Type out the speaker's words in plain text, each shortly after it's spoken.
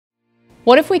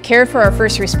What if we cared for our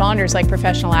first responders like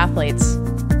professional athletes?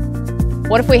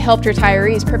 What if we helped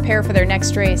retirees prepare for their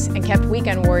next race and kept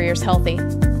weekend warriors healthy?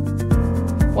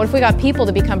 What if we got people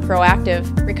to become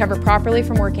proactive, recover properly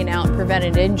from working out, and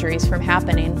prevented injuries from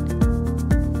happening?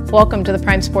 Welcome to the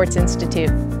Prime Sports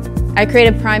Institute. I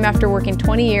created Prime after working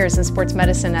 20 years in sports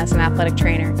medicine as an athletic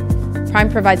trainer. Prime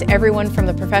provides everyone from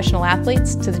the professional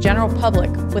athletes to the general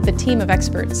public with a team of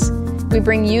experts. We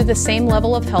bring you the same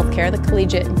level of healthcare the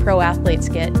collegiate and pro athletes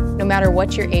get, no matter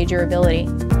what your age or ability.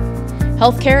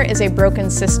 Healthcare is a broken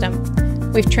system.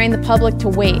 We've trained the public to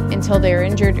wait until they are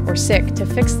injured or sick to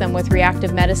fix them with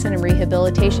reactive medicine and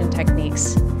rehabilitation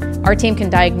techniques. Our team can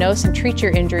diagnose and treat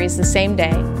your injuries the same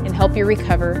day and help you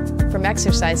recover from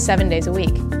exercise 7 days a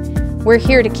week. We're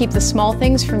here to keep the small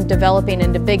things from developing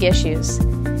into big issues.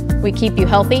 We keep you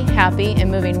healthy, happy, and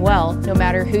moving well, no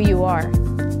matter who you are.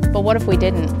 But what if we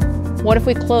didn't? What if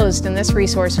we closed and this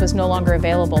resource was no longer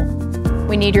available?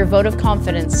 We need your vote of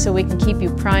confidence so we can keep you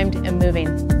primed and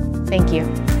moving. Thank you.